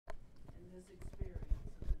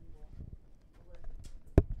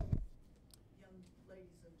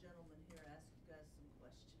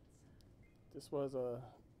This was a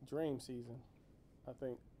dream season. I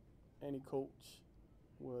think any coach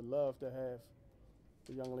would love to have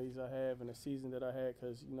the young ladies I have and the season that I had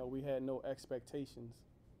because, we had no expectations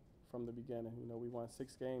from the beginning. We won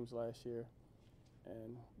 6 games last year,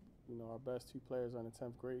 and, our best 2 players are in the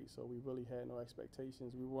 10th grade, so we really had no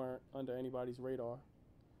expectations. We weren't under anybody's radar.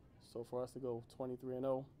 So for us to go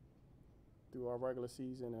 23-0 through our regular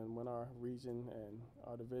season and win our region and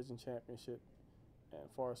our division championship, and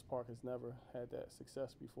Forest Park has never had that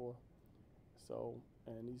success before. So,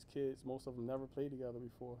 and these kids, most of them never played together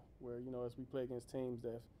before, where, as we play against teams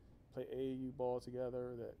that play AAU ball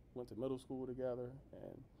together, that went to middle school together,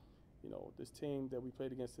 and, this team that we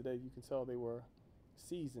played against today, you can tell they were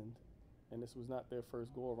seasoned, and this was not their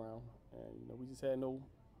first go-around. And, we just had no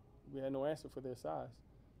answer for their size.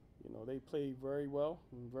 They played very well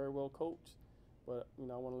and very well coached, but,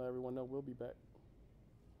 I want to let everyone know we'll be back.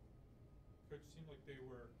 Coach, it seemed like they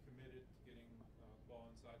were committed to getting the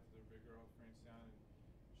ball inside to their big girl, Francione, and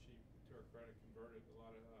she, to her credit, converted a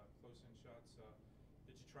lot of close-in shots.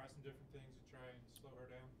 Did you try some different things to try and slow her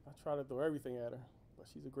down? I try to throw everything at her,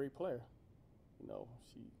 but she's a great player.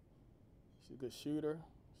 She's a good shooter.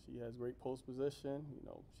 She has great post position.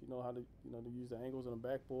 She knows how to, to use the angles on the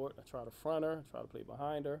backboard. I try to front her, try to play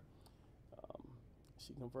behind her.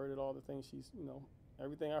 She converted all the things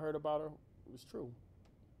everything I heard about her was true.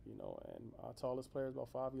 And our tallest player is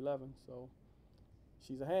about 5'11", so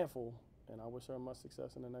she's a handful, and I wish her much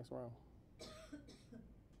success in the next round. Coach,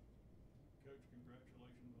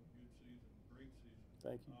 congratulations on a good season, great season.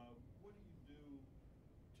 Thank you. What do you do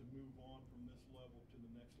to move on from this level to the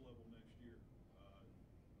next level next year?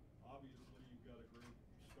 Obviously, you've got a great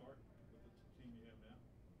start with the team you have now.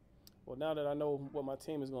 Well, now that I know what my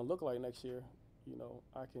team is going to look like next year,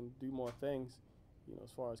 I can do more things,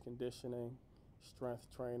 as far as conditioning, strength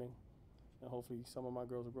training, and hopefully some of my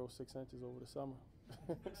girls will grow 6 inches over the summer.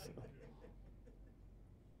 Tiffany,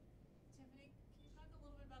 can you talk a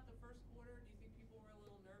little bit about the first quarter? Do you think people were a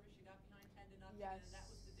little nervous? You got behind 10-0, Yes. and that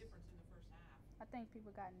was the difference in the first half. I think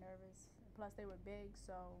people got nervous. Plus, they were big,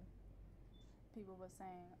 so people were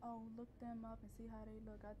saying, "Oh, look them up and see how they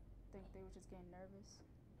look." I think they were just getting nervous.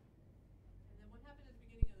 And then what happened at the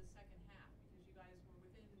beginning of the second half? Because you guys were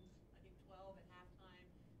within, I think, 12 at halftime.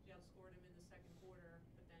 You outscored them in the second quarter,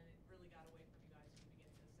 but then it really got away from you guys in the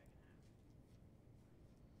beginning of the second half.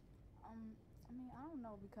 I don't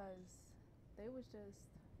know, because they was just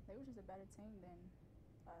a better team than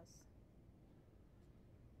us.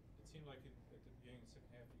 It seemed like at the beginning of the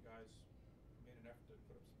second half, you guys made an effort to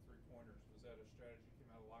put up some three-pointers. Was that a strategy you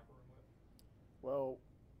came out of the locker room with? Well,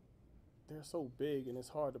 they're so big, and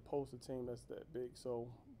it's hard to post a team that's that big. So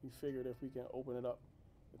we figured if we can open it up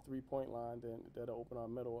the 3-point line, then that'll open our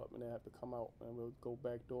middle up, and they have to come out, and we'll go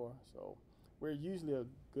back door. So we're usually a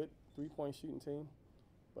good 3-point shooting team,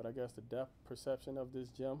 but I guess the depth perception of this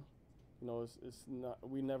gym, it's not.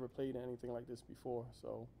 We never played anything like this before.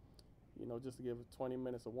 So, just to give 20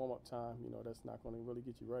 minutes of warm-up time, that's not going to really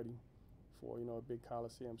get you ready for, a big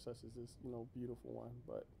coliseum such as this, beautiful one.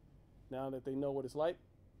 But now that they know what it's like,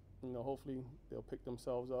 hopefully they'll pick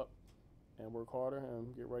themselves up and work harder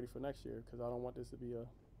and get ready for next year, because I don't want this to be a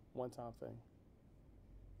one-time thing.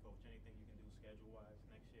 Coach, anything you can do schedule-wise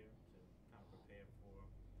next year to kind of prepare for,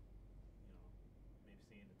 maybe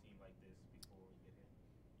seeing a team like this before you get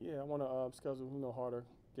here? Yeah, I want to schedule, harder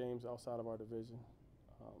games outside of our division,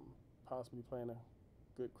 possibly playing a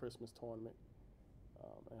good Christmas tournament,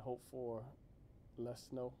 and hope for less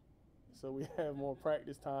snow, so we have more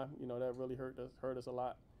practice time. That really hurt us a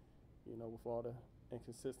lot, with all the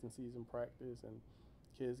inconsistencies in practice and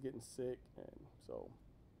kids getting sick, and so.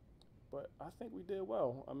 But I think we did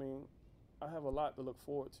well. I have a lot to look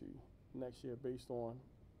forward to next year based on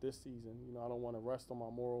this season. I don't want to rest on my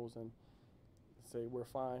morals and say we're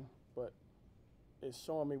fine, but it's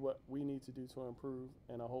showing me what we need to do to improve,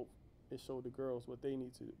 and I hope it showed the girls what they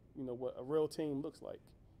need to, what a real team looks like.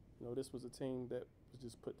 This was a team that was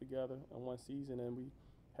just put together in one season, and we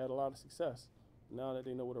had a lot of success. Now that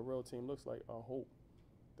they know what a real team looks like, I hope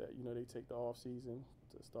that, they take the off season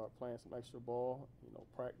to start playing some extra ball,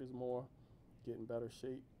 practice more, get in better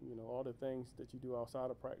shape, all the things that you do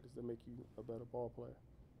outside of practice that make you a better ball player.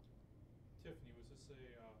 Tiffany, was this a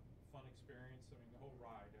fun experience? The whole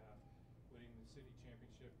ride, winning the city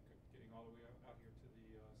championship, getting all the way out here to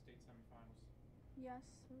the state semifinals. Yes,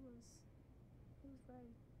 it was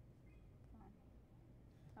very fun,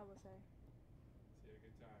 I would say. So you had a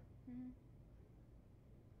good time. Mm-hmm.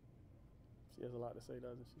 She has a lot to say,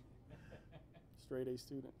 doesn't she? Straight A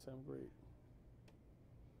student, 10th grade.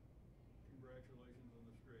 Congratulations on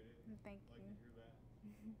the straight A. Thank I'd like you. to hear that.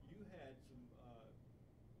 You had some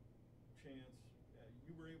chance,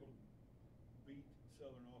 you were able to beat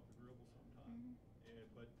Southern off the dribble sometime,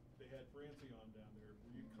 but they had Francie on down there.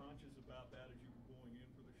 Were you conscious about that as you were going in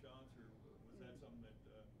for the shots, or was that something that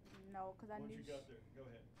No, because I once knew you got there? Go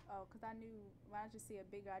ahead. Oh, because I knew when I just see a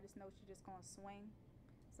big guy, I just know she's just gonna swing,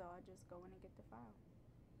 so I just go in and get the foul.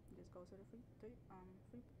 Just go to the free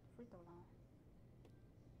throw line.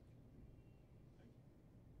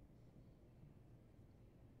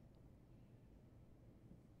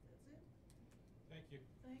 Thank you.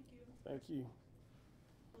 Thank you. That's it? Thank Thank you. you.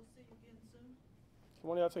 We'll see you again soon. Can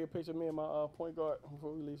one of y'all take a picture of me and my point guard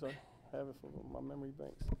before we leave so I have it for my memory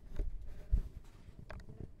banks?